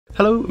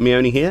Hello,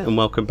 Meoni here, and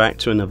welcome back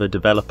to another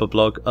developer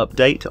blog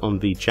update on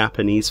the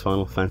Japanese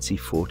Final Fantasy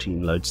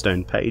XIV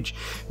Lodestone page.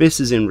 This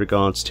is in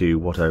regards to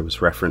what I was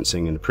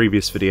referencing in a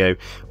previous video,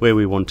 where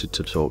we wanted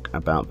to talk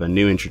about the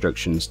new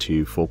introductions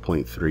to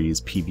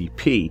 4.3's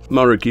PvP.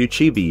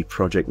 Moriguchi, the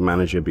project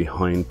manager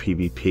behind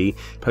PvP,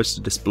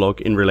 posted this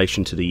blog in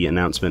relation to the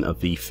announcement of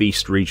the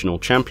Feast Regional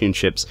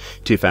Championships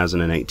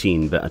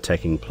 2018 that are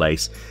taking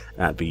place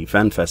at the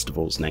fan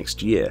festivals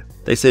next year.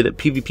 They say that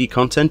PvP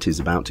content is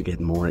about to get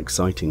more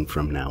exciting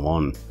from now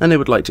on, and they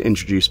would like to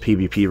introduce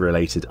PvP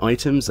related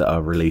items that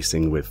are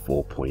releasing with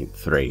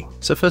 4.3.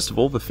 So first of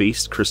all, the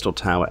Feast Crystal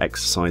Tower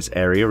exercise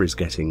area is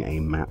getting a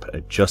map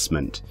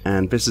adjustment,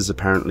 and this is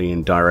apparently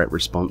in direct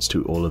response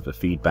to all of the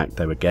feedback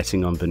they were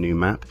getting on the new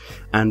map,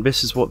 and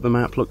this is what the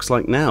map looks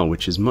like now,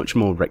 which is much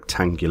more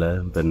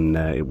rectangular than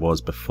it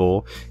was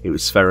before. It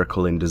was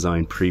spherical in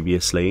design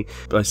previously.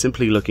 By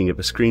simply looking at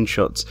the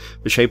screenshots,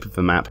 the shape of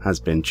the map has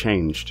been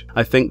changed.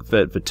 I think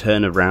that the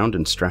turnaround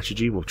and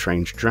strategy will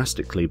change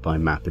drastically by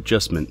map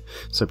adjustment,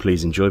 so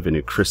please enjoy the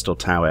new Crystal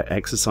Tower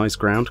exercise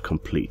ground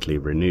completely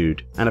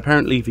renewed. And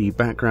apparently the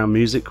background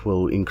music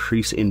will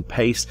increase in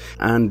pace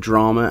and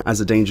drama as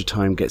the danger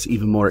time gets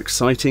even more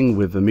exciting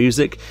with the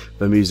music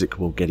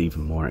will get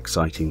even more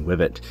exciting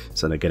with it.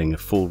 So they're getting a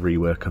full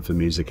rework of the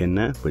music in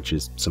there, which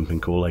is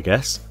something cool, I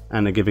guess.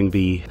 And they're giving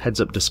the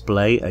heads-up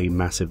display a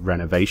massive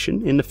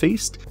renovation in the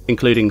Feast,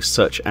 including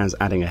such as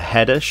adding a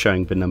header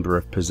showing the number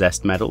of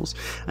possessed medals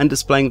and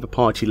displaying the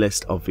party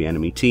list of the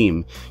enemy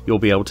team. You'll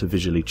be able to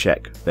visually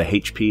check the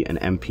HP and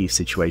MP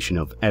situation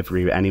of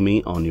every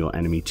enemy on your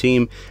enemy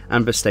team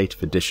and the state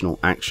of additional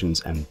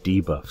actions and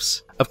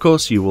debuffs. Of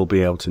course, you will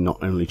be able to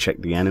not only check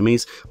the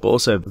enemies, but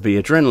also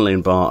the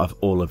adrenaline bar of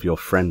all of your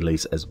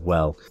friendlies as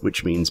well,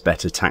 which means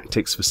better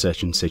tactics for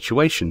certain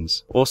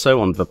situations. Also,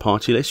 on the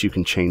party list, you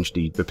can change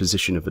the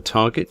position of the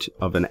target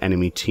of an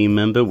enemy team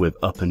member with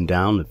up and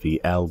down of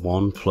the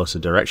L1 plus a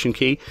direction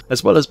key,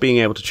 as well as being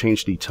able to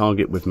change the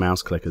target with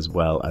mouse click as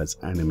well as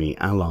enemy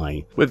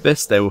ally. With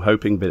this, they were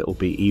hoping that it will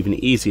be even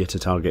easier to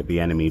target the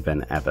enemy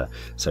than ever,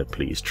 so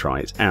please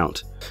try it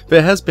out.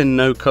 There has been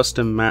no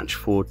custom match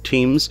for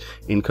teams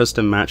in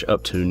custom match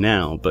up to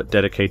now, but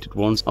dedicated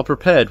ones are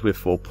prepared with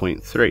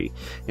 4.3.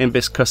 In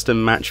this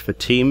custom match for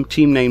team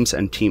names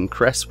and team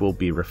crests will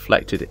be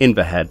reflected in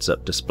the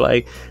heads-up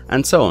display,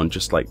 and so on,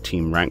 just like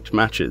team ranked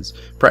matches.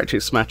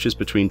 Practice matches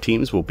between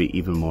teams will be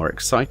even more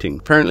exciting.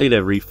 Apparently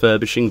they're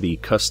refurbishing the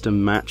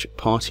custom match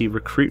party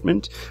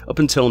recruitment. Up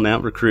until now,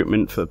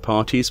 recruitment for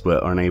parties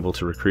were unable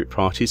to recruit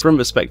parties from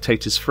the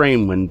spectator's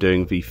frame when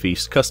doing the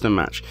Feast custom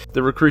match.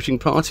 The recruiting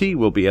party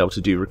will be able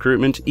to do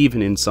recruitment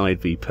even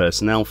inside the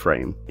personnel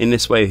frame. In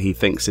this way, he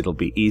thinks it'll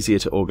be easier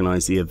to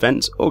organise the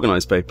events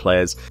organised by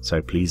players,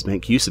 so please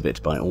make use of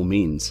it by all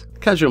means.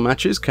 Casual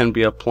matches can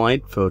be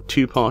applied for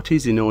 2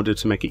 parties in order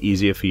to make it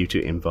easier for you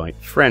to invite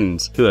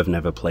friends who have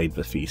never played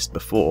the Feast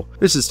before.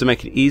 This is to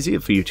make it easier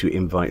for you to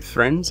invite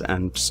friends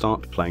and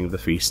start playing the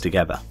Feast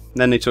together.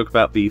 Then they talk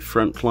about the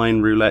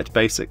frontline roulette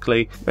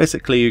basically.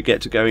 Basically you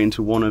get to go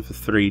into one of the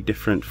 3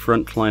 different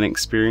frontline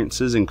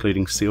experiences,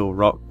 including Seal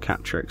Rock,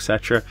 Capture,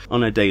 etc.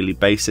 On a daily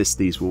basis.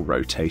 These will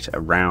rotate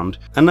around.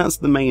 And that's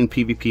the main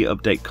PvP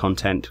update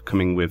content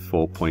coming with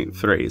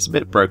 4.3. It's a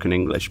bit broken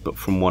English, but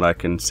from what I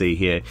can see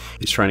here,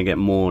 it's trying to get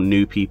more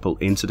new people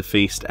into the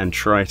Feast and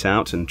try it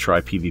out and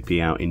try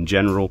PvP out in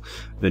general.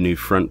 The new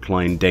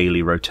frontline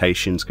daily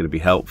rotation is going to be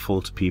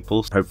helpful to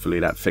people. Hopefully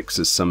that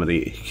fixes some of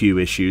the queue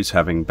issues,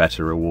 having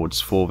better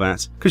rewards for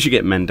that, because you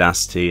get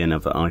mendacity and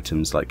other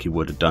items like you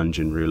would a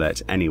dungeon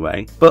roulette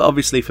anyway. But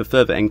obviously for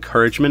further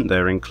encouragement,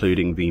 they're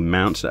including the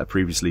mount that I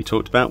previously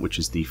talked about, which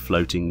is the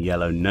floating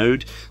yellow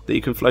node that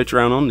you can float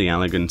around on, the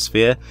Allegan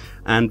Sphere,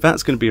 and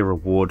that's going to be a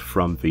reward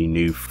from the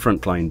new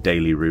frontline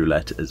daily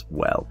roulette as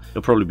well.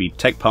 You'll probably be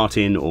take part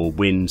in or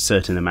win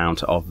certain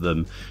amount of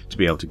them to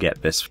be able to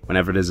get this.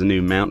 Whenever there's a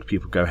new mount,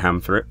 people go ham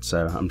for it,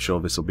 so I'm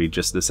sure this will be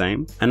just the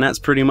same. And that's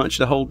pretty much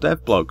the whole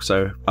dev blog,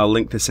 so I'll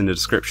link this in the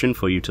description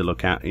for you to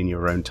look at in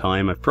your own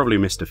time. I've probably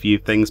missed a few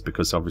things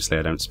because obviously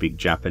I don't speak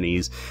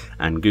Japanese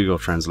and Google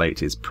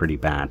Translate is pretty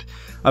bad.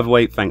 Either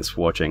way, thanks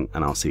for watching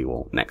and I'll see you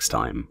all next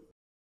time.